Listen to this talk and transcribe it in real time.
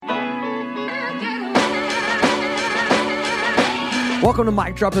Welcome to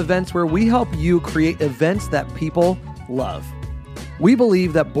Mic Drop Events, where we help you create events that people love. We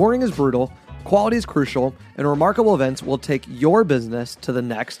believe that boring is brutal, quality is crucial, and remarkable events will take your business to the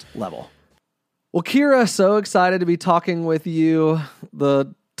next level. Well, Kira, so excited to be talking with you.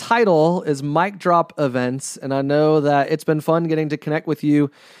 The title is Mic Drop Events, and I know that it's been fun getting to connect with you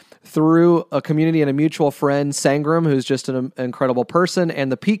through a community and a mutual friend, Sangram, who's just an incredible person,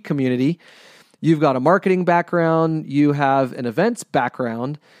 and the Peak community. You've got a marketing background, you have an events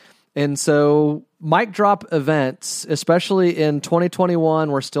background, and so Mic Drop Events, especially in 2021,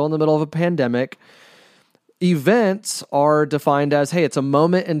 we're still in the middle of a pandemic. Events are defined as, hey, it's a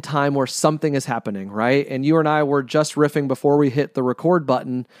moment in time where something is happening, right? And you and I were just riffing before we hit the record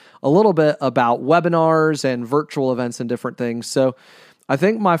button a little bit about webinars and virtual events and different things. So I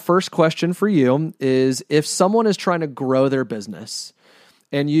think my first question for you is, if someone is trying to grow their business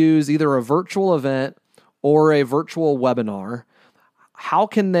and use either a virtual event or a virtual webinar, how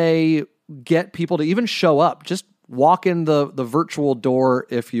can they get people to even show up, just walk in the virtual door,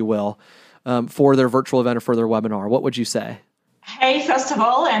 if you will, for their virtual event or for their webinar? What would you say? Hey, first of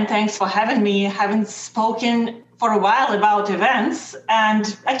all, and thanks for having me. I haven't spoken for a while about events,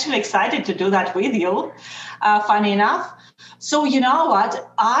 and actually excited to do that with you, funny enough. So you know what?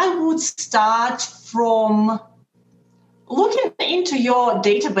 I would start from looking into your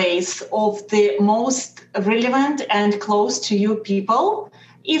database of the most relevant and close to you people.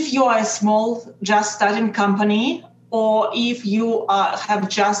 If you are a small, just starting company, or if you have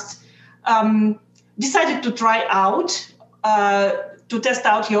just decided to try out, to test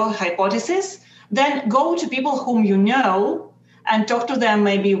out your hypothesis, then go to people whom you know and talk to them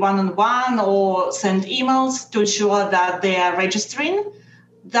maybe one-on-one or send emails to ensure that they are registering.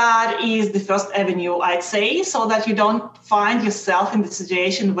 That is the first avenue, I'd say, so that you don't find yourself in the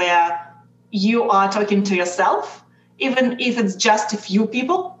situation where you are talking to yourself. Even if it's just a few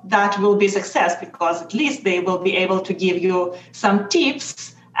people, that will be success, because at least they will be able to give you some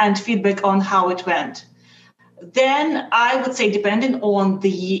tips and feedback on how it went. Then I would say, depending on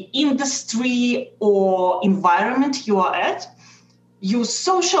the industry or environment you are at, use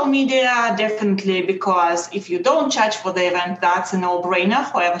social media, definitely, because if you don't charge for the event, that's a no-brainer.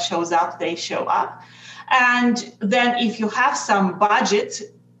 Whoever shows up, they show up. And then if you have some budget,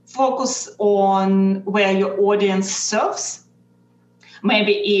 focus on where your audience serves.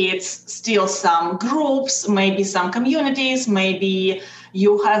 Maybe it's still some groups, maybe some communities, maybe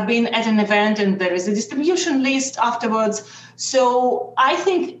you have been at an event and there is a distribution list afterwards. So I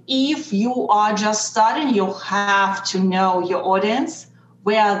think if you are just starting, you have to know your audience,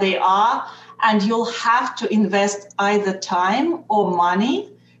 where they are, and you'll have to invest either time or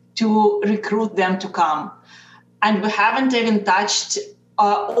money to recruit them to come. And we haven't even touched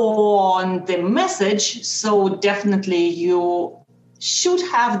on the message, so definitely you should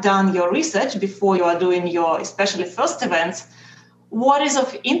have done your research before you are doing your, especially first events. What is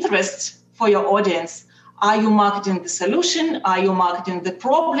of interest for your audience? Are you marketing the solution? Are you marketing the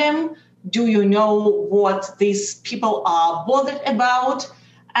problem? Do you know what these people are bothered about?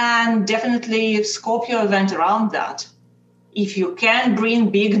 And definitely scope your event around that. If you can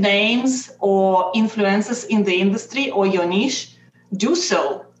bring big names or influencers in the industry or your niche, do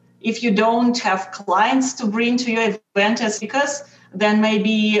so. If you don't have clients to bring to your event as speakers, then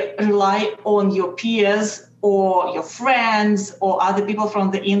maybe rely on your peers or your friends or other people from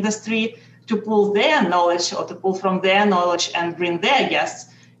the industry to pull their knowledge or to pull from their knowledge and bring their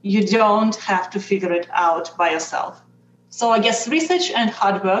guests. You don't have to figure it out by yourself. So I guess research and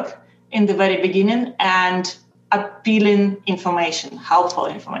hard work in the very beginning, and appealing information, helpful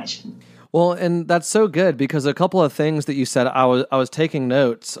information. Well, and that's so good, because a couple of things that you said, I was taking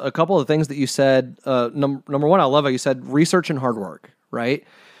notes. A couple of things that you said, number one, I love how you said research and hard work, right?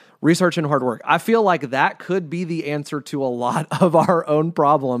 Research and hard work. I feel like that could be the answer to a lot of our own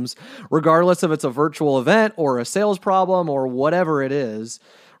problems, regardless if it's a virtual event or a sales problem or whatever it is.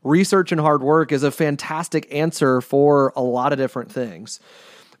 Research and hard work is a fantastic answer for a lot of different things.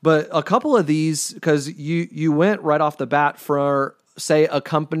 But a couple of these, because you went right off the bat for, say, a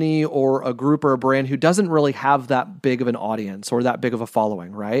company or a group or a brand who doesn't really have that big of an audience or that big of a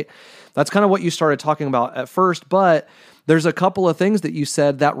following, right? That's kind of what you started talking about at first, but there's a couple of things that you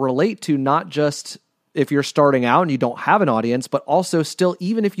said that relate to not just if you're starting out and you don't have an audience, but also still,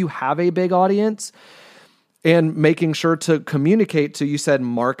 even if you have a big audience, and making sure to communicate to, you said,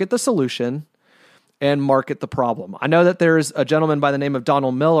 market the solution and market the problem. I know that there's a gentleman by the name of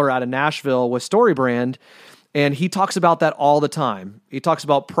Donald Miller out of Nashville with StoryBrand, and he talks about that all the time. He talks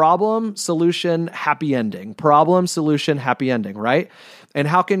about problem, solution, happy ending. Problem, solution, happy ending, right? And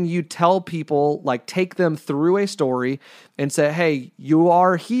how can you tell people, like take them through a story and say, hey, you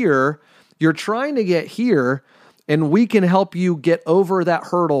are here, you're trying to get here, and we can help you get over that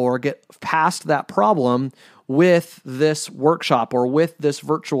hurdle or get past that problem with this workshop or with this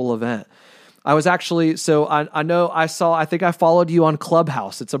virtual event. I was actually, so I think I followed you on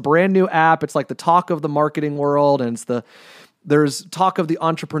Clubhouse. It's a brand new app. It's like the talk of the marketing world, and there's talk of the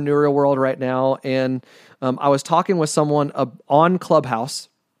entrepreneurial world right now. And I was talking with someone on Clubhouse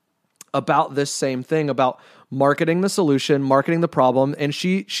about this same thing, about marketing the solution, marketing the problem. And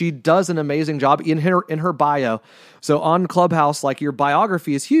she does an amazing job in her bio. So on Clubhouse, like your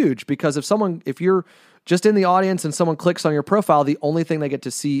biography is huge, because if you're just in the audience and someone clicks on your profile, the only thing they get to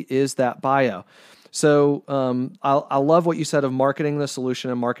see is that bio. So I love what you said of marketing the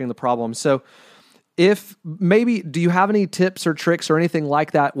solution and marketing the problem. So if maybe, do you have any tips or tricks or anything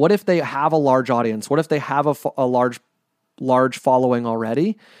like that? What if they have a large audience? What if they have a large following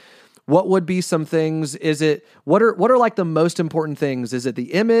already? What would be some things? What are like the most important things? Is it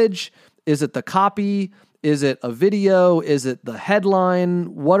the image? Is it the copy? Is it a video? Is it the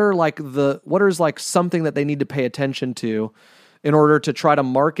headline? What is like something that they need to pay attention to in order to try to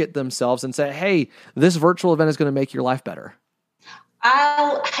market themselves and say, hey, this virtual event is going to make your life better?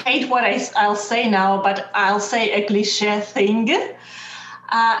 I'll hate what I'll say now, but I'll say a cliche thing.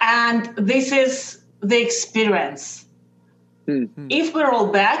 And this is the experience. Mm-hmm. If we're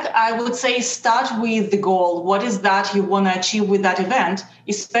all back, I would say start with the goal. What is that you want to achieve with that event,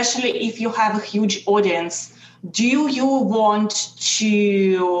 especially if you have a huge audience? Do you want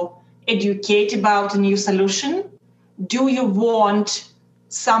to educate about a new solution? Do you want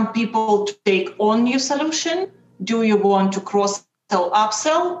some people to take on new solution? Do you want to cross-sell,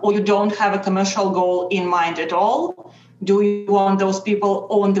 upsell, or you don't have a commercial goal in mind at all? Do you want those people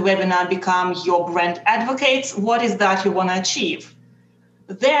on the webinar become your brand advocates? What is that you want to achieve?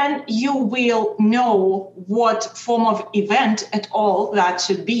 Then you will know what form of event at all that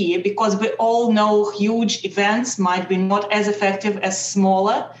should be, because we all know huge events might be not as effective as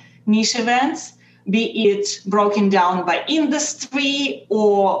smaller niche events, be it broken down by industry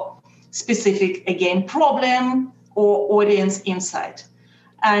or specific, again, problem or audience insight.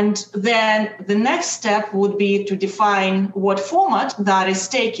 And then the next step would be to define what format that is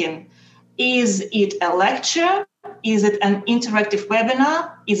taken. Is it a lecture? Is it an interactive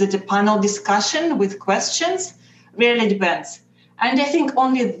webinar? Is it a panel discussion with questions? Really depends. And I think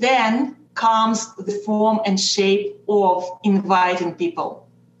only then comes the form and shape of inviting people.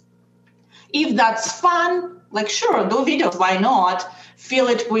 If that's fun, like sure, do videos, why not? Fill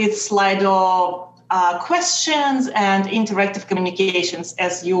it with Slido questions and interactive communications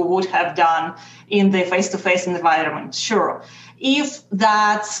as you would have done in the face-to-face environment. Sure. If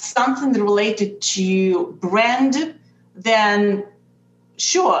that's something related to brand, then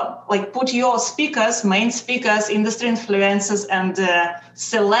sure, like put your speakers, main speakers, industry influencers, and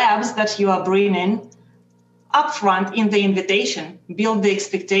celebs that you are bringing upfront in the invitation. Build the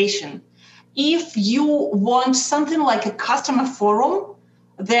expectation. If you want something like a customer forum,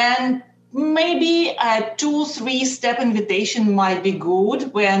 then maybe a 2-3 step invitation might be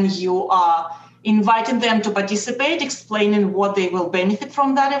good when you are inviting them to participate, explaining what they will benefit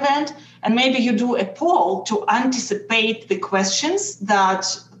from that event. And maybe you do a poll to anticipate the questions that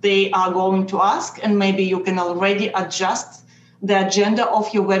they are going to ask. And maybe you can already adjust the agenda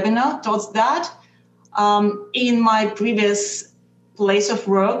of your webinar towards that. In my previous place of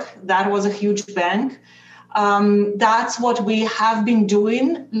work, that was a huge bank. That's what we have been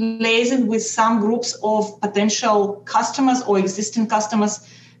doing, liaising with some groups of potential customers or existing customers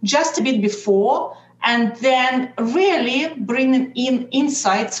just a bit before, and then really bringing in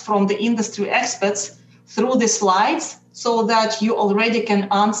insights from the industry experts through the slides so that you already can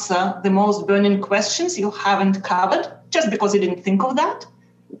answer the most burning questions you haven't covered just because you didn't think of that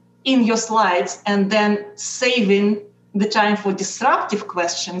in your slides, and then saving the time for disruptive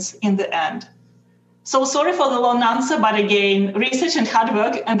questions in the end. So sorry for the long answer, but again, research and hard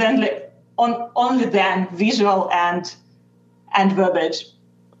work, and then only then visual and verbiage.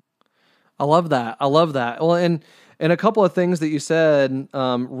 I love that. Well, and a couple of things that you said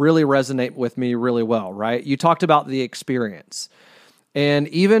really resonate with me really well, right? You talked about the experience. And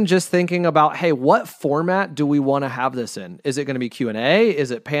even just thinking about, hey, what format do we want to have this in? Is it going to be Q&A?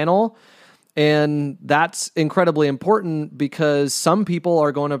 Is it panel? And that's incredibly important because some people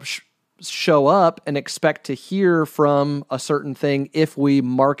are going to show up and expect to hear from a certain thing if we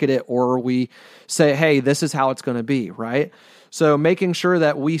market it or we say, hey, this is how it's going to be, right? So making sure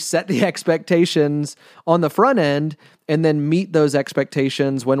that we set the expectations on the front end and then meet those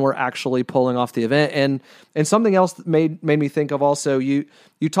expectations when we're actually pulling off the event. And something else that made me think of also, you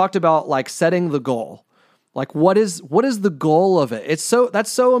talked about like setting the goal. Like what is the goal of it?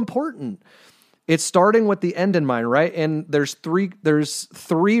 That's so important. It's starting with the end in mind, right? And there's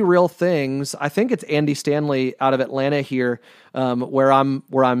three real things. I think it's Andy Stanley out of Atlanta here, where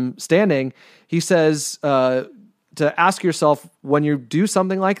I'm standing. He says to ask yourself when you do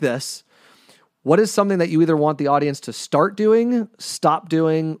something like this, what is something that you either want the audience to start doing, stop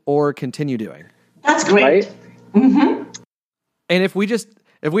doing, or continue doing? That's great. Right? Mm-hmm. And if we just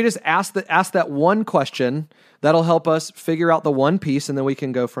ask that one question, that'll help us figure out the one piece, and then we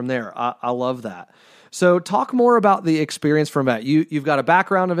can go from there. I love that. So talk more about the experience from that. You've got a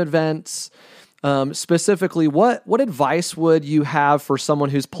background of events. Specifically, what advice would you have for someone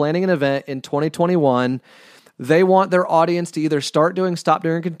who's planning an event in 2021? They want their audience to either start doing, stop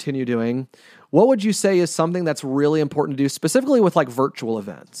doing, or continue doing. What would you say is something that's really important to do, specifically with like virtual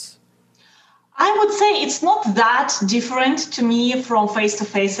events? I would say it's not that different to me from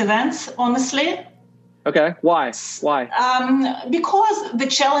face-to-face events, honestly. Okay. Why? Because the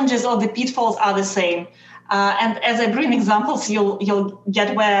challenges or the pitfalls are the same. And as I bring examples, you'll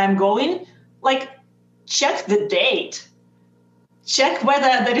get where I'm going. Like, check the date. Check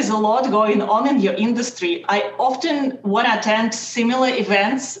whether there is a lot going on in your industry. I often want to attend similar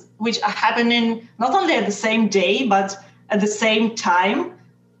events which are happening not only at the same day, but at the same time.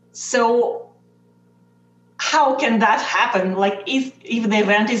 So how can that happen? Like if the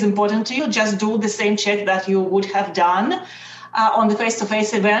event is important to you, just do the same check that you would have done on the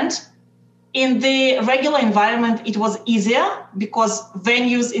face-to-face event. In the regular environment, it was easier because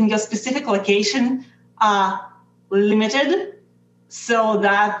venues in your specific location are limited. So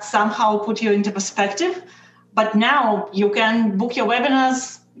that somehow put you into perspective. But now you can book your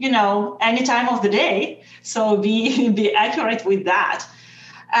webinars, any time of the day. So be accurate with that.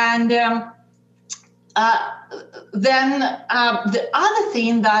 And then the other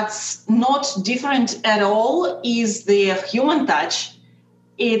thing that's not different at all is the human touch.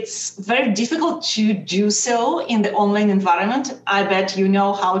 It's very difficult to do so in the online environment. I bet you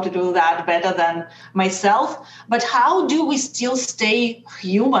know how to do that better than myself. But how do we still stay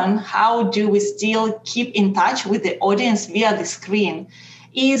human? How do we still keep in touch with the audience via the screen?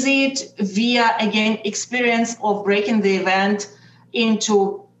 Is it via, again, experience of breaking the event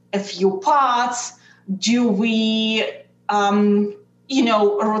into a few parts? Do we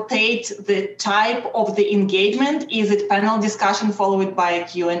rotate the type of the engagement? Is it panel discussion followed by a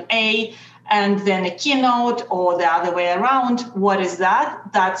Q&A and then a keynote, or the other way around? What is that?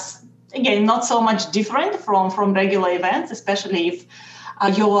 That's, again, not so much different from regular events, especially if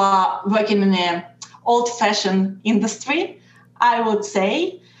you are working in an old-fashioned industry, I would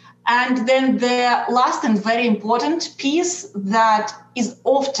say. And then the last and very important piece that is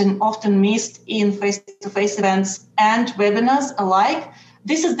often missed in face-to-face events and webinars alike,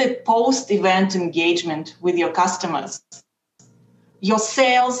 this is the post-event engagement with your customers. Your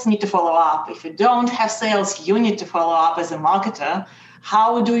sales need to follow up. If you don't have sales, you need to follow up as a marketer.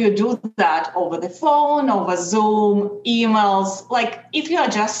 How do you do that? Over the phone, over Zoom, emails? Like if you are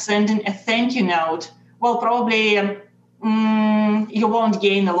just sending a thank you note, well, probably you won't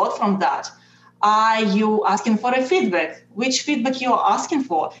gain a lot from that. Are you asking for a feedback? Which feedback you are asking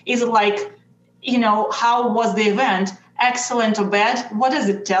for? Is it like, how was the event? Excellent or bad? What does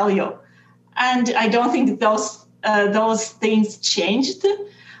it tell you? And I don't think those things changed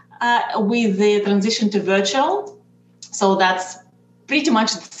with the transition to virtual. So that's pretty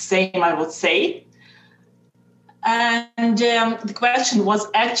much the same, I would say. And the question was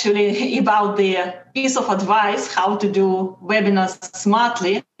actually about the piece of advice, how to do webinars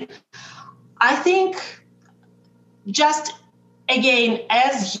smartly. I think just, again,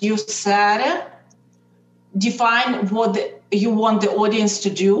 as you said, define what you want the audience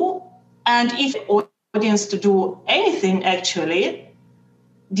to do. And if the audience to do anything, actually,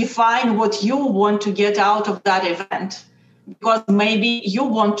 define what you want to get out of that event. Because maybe you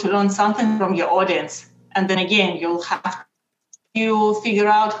want to learn something from your audience. And then again, you'll have to figure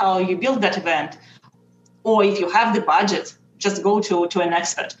out how you build that event. Or if you have the budget, just go to an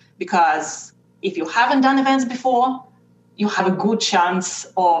expert. Because if you haven't done events before, you have a good chance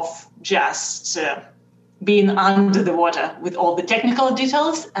of just being under the water with all the technical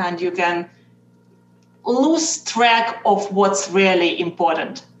details, and you can lose track of what's really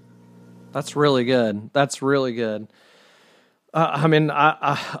important. That's really good.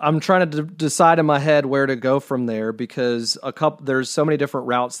 I'm trying to decide in my head where to go from there because there's so many different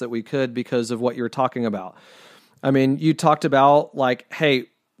routes that we could because of what you're talking about. I mean, you talked about like, hey,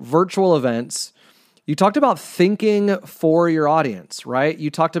 virtual events. You talked about thinking for your audience, right?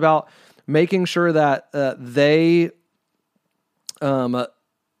 You talked about making sure that they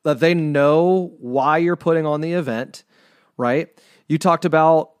know why you're putting on the event, right? You talked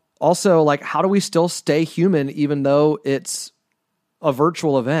about also like, how do we still stay human even though it's a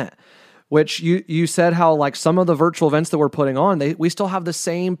virtual event? Which you said how like some of the virtual events that we're putting on, we still have the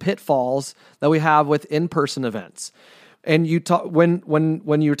same pitfalls that we have with in-person events. And you talk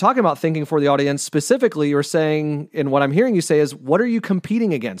when you're talking about thinking for the audience specifically, you're saying, and what I'm hearing you say is, what are you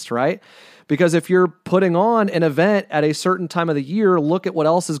competing against, right? Because if you're putting on an event at a certain time of the year, look at what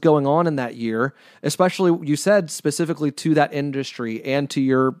else is going on in that year, especially you said specifically to that industry and to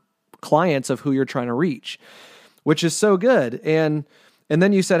your clients of who you're trying to reach, which is so good. And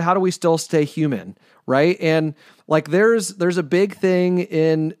then you said, how do we still stay human, right? And like there's a big thing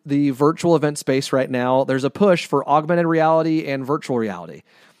in the virtual event space right now. There's a push for augmented reality and virtual reality.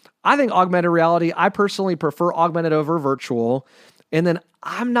 I think augmented reality, I personally prefer augmented over virtual. And then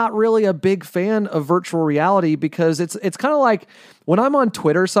I'm not really a big fan of virtual reality because it's kind of like when I'm on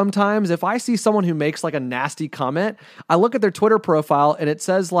Twitter sometimes, if I see someone who makes like a nasty comment, I look at their Twitter profile and it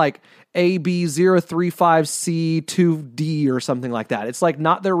says like AB035C2D or something like that. It's like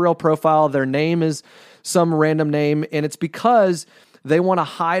not their real profile. Their name is some random name, and it's because they want to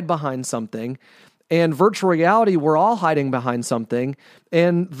hide behind something. And virtual reality, we're all hiding behind something.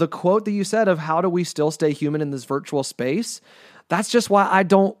 And the quote that you said of how do we still stay human in this virtual space, that's just why I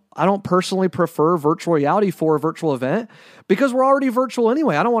don't personally prefer virtual reality for a virtual event, because we're already virtual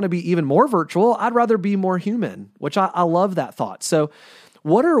anyway. I don't want to be even more virtual. I'd rather be more human, which I love that thought. So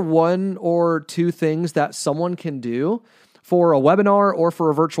what are one or two things that someone can do for a webinar or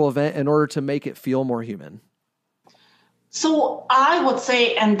for a virtual event in order to make it feel more human? So I would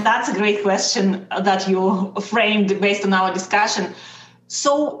say, and that's a great question that you framed based on our discussion.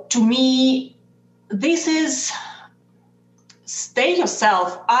 So to me, this is stay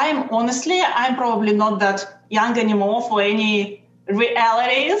yourself. I'm probably not that young anymore for any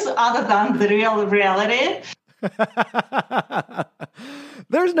realities other than the real reality.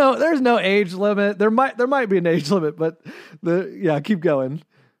 There's no age limit. There might be an age limit, but keep going.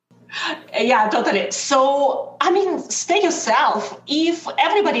 Yeah, totally. So, I mean, stay yourself. If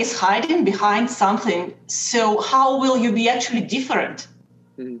everybody is hiding behind something, so how will you be actually different?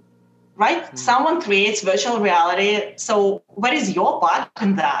 Mm-hmm. Right? Mm-hmm. Someone creates virtual reality. So what is your part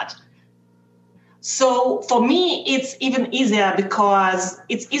in that? So for me, it's even easier because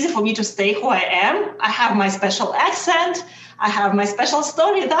it's easy for me to stay who I am. I have my special accent. I have my special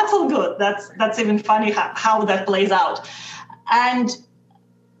story. That's all good. That's even funny how that plays out. And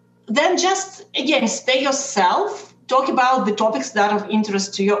then just, again, stay yourself. Talk about the topics that are of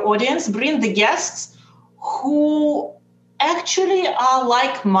interest to your audience. Bring the guests who actually are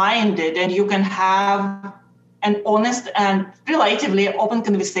like-minded, and you can have an honest and relatively open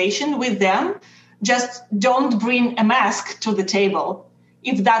conversation with them. Just don't bring a mask to the table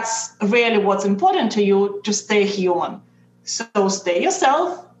if that's really what's important to you, to stay human. So stay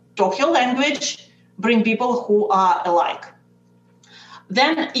yourself, talk your language, bring people who are alike.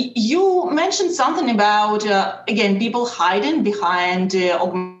 Then you mentioned something about, again, people hiding behind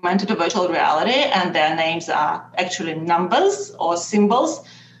augmented or virtual reality, and their names are actually numbers or symbols.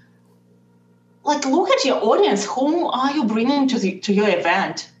 Like, look at your audience. Whom are you bringing to your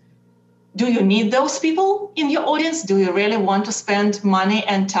event? Do you need those people in your audience? Do you really want to spend money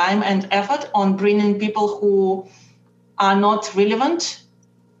and time and effort on bringing people who are not relevant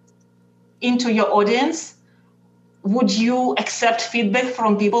into your audience? Would you accept feedback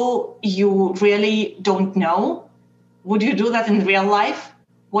from people you really don't know? Would you do that in real life?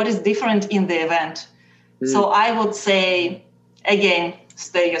 What is different in the event? So I would say, again,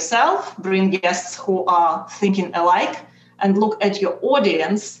 stay yourself, bring guests who are thinking alike, and look at your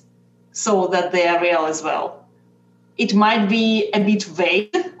audience so that they are real as well. It might be a bit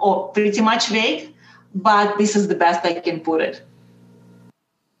vague or pretty much vague, but this is the best I can put it.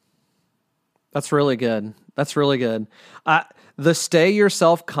 That's really good. That's really good. The stay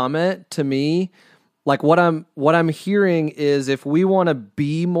yourself comment to me, like what I'm hearing is if we want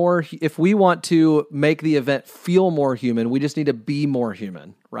to make the event feel more human, we just need to be more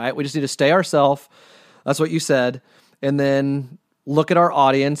human, right? We just need to stay ourselves. That's what you said. And then look at our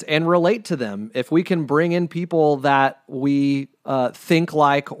audience and relate to them. If we can bring in people that we think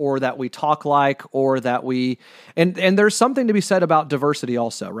like, or that we talk like, or that we and there's something to be said about diversity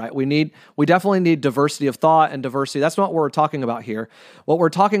also, right? We definitely need diversity of thought and diversity. That's not what we're talking about here. What we're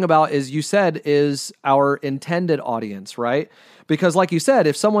talking about is, you said, is our intended audience, right? Because like you said,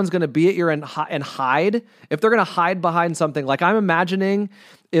 if someone's going to be at your and hide, if they're going to hide behind something, like I'm imagining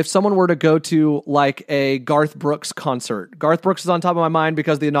if someone were to go to like a Garth Brooks concert. Garth Brooks is on top of my mind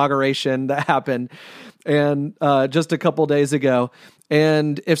because of the inauguration that happened and just a couple days ago.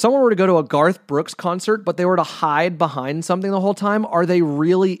 And if someone were to go to a Garth Brooks concert, but they were to hide behind something the whole time, are they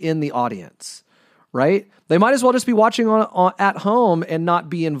really in the audience, right? They might as well just be watching on at home and not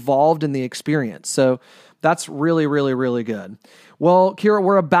be involved in the experience. So that's really, really, really good. Well, Kira,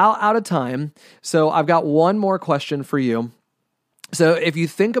 we're about out of time. So I've got one more question for you. So if you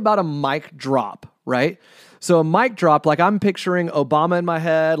think about a mic drop, right? So a mic drop, like I'm picturing Obama in my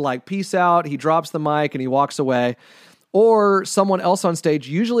head, like peace out, he drops the mic and he walks away. Or someone else on stage.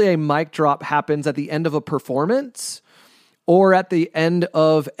 Usually a mic drop happens at the end of a performance or at the end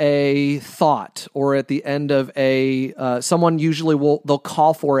of a thought or at the end of someone usually they'll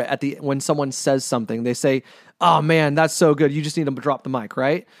call for it when someone says something. They say, oh man, that's so good. You just need to drop the mic,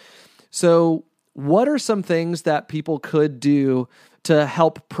 right? So what are some things that people could do to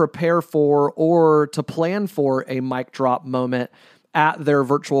help prepare for or to plan for a mic drop moment at their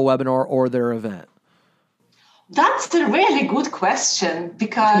virtual webinar or their event? That's a really good question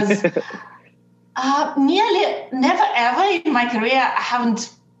because nearly never ever in my career haven't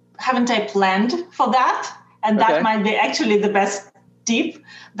I planned for that, and that might be actually the best tip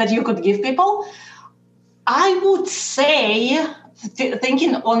that you could give people. I would say,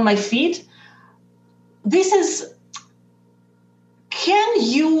 thinking on my feet, can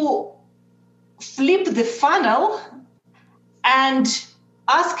you flip the funnel and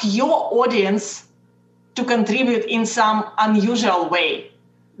ask your audience to contribute in some unusual way?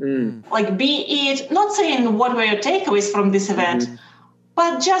 Like, be it, not saying what were your takeaways from this event,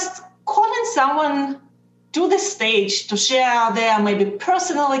 but just calling someone to the stage to share their maybe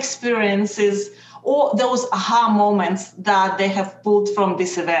personal experiences or those aha moments that they have pulled from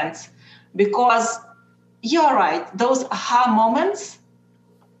this event. Because you're right, those aha moments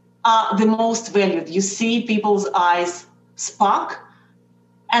are the most valued. You see people's eyes spark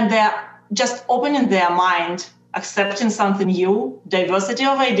and they're just opening their mind, accepting something new, diversity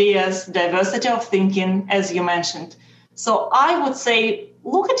of ideas, diversity of thinking, as you mentioned. So I would say,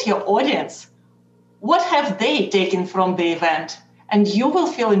 look at your audience. What have they taken from the event? And you will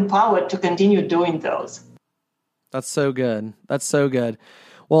feel empowered to continue doing those. That's so good. That's so good.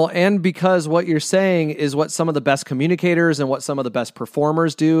 Well, and because what you're saying is what some of the best communicators and what some of the best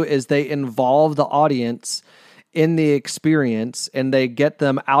performers do is they involve the audience in the experience and they get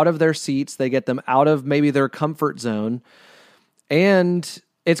them out of their seats, they get them out of maybe their comfort zone. And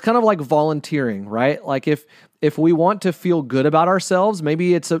it's kind of like volunteering, right? Like if we want to feel good about ourselves,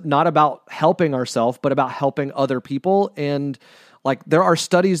 maybe it's not about helping ourselves, but about helping other people. And like there are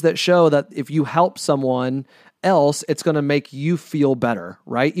studies that show that if you help someone else, it's going to make you feel better,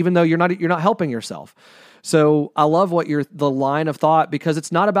 right? Even though you're not helping yourself. So I love the line of thought, because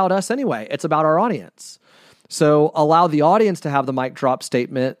it's not about us anyway. It's about our audience. So allow the audience to have the mic drop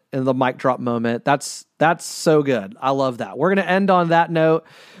statement and the mic drop moment. That's so good. I love that. We're going to end on that note.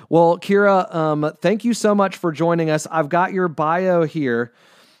 Well, Kira, thank you so much for joining us. I've got your bio here.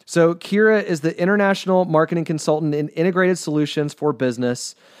 So Kira is the International Marketing Consultant in Integrated Solutions for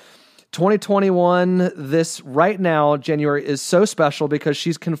Business. 2021, this right now, January, is so special because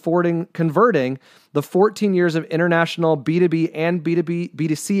she's converting the 14 years of international B2B and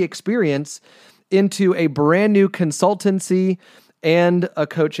B2C experience into a brand new consultancy and a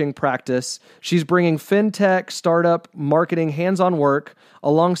coaching practice. She's bringing fintech, startup, marketing, hands-on work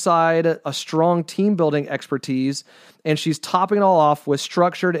alongside a strong team building expertise, and she's topping it all off with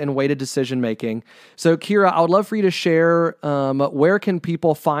structured and weighted decision-making. So Kira, I would love for you to share where can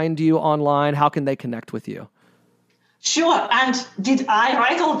people find you online? How can they connect with you? Sure. And did I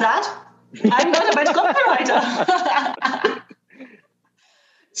write all that? I'm not a bad copywriter.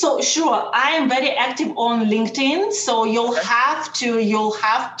 So sure, I am very active on LinkedIn. So you'll have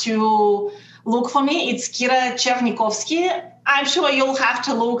to look for me. It's Kira Chernikovsky. I'm sure you'll have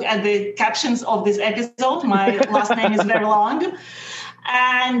to look at the captions of this episode. My last name is very long.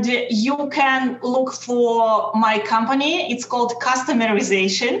 And you can look for my company. It's called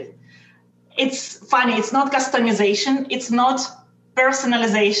Customerization. It's funny. It's not customization. It's not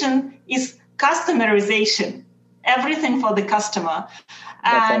personalization. It's customerization. Everything for the customer.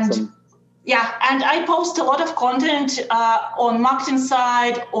 That's awesome. Yeah, and I post a lot of content on marketing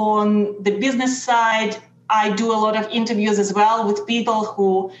side, on the business side. I do a lot of interviews as well with people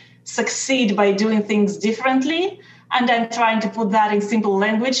who succeed by doing things differently, and then trying to put that in simple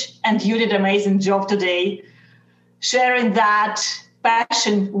language. And you did an amazing job today, sharing that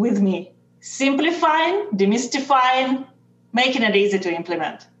passion with me, simplifying, demystifying, making it easy to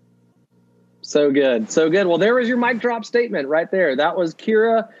implement. So good. So good. Well, there was your mic drop statement right there. That was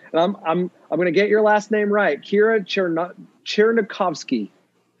Kira. And I'm going to get your last name right. Kira Chernikovsky.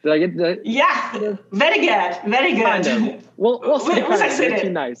 Did I get that? Yeah. Very good. Very good. Kind of. We'll say kind of. Too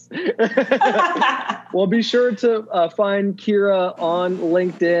nice. Well, be sure to find Kira on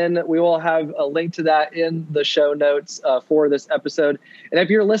LinkedIn. We will have a link to that in the show notes for this episode. And if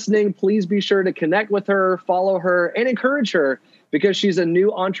you're listening, please be sure to connect with her, follow her, and encourage her, because she's a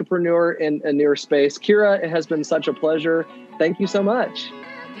new entrepreneur in a newer space. Kira, it has been such a pleasure. Thank you so much.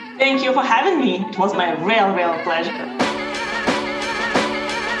 Thank you for having me. It was my real pleasure.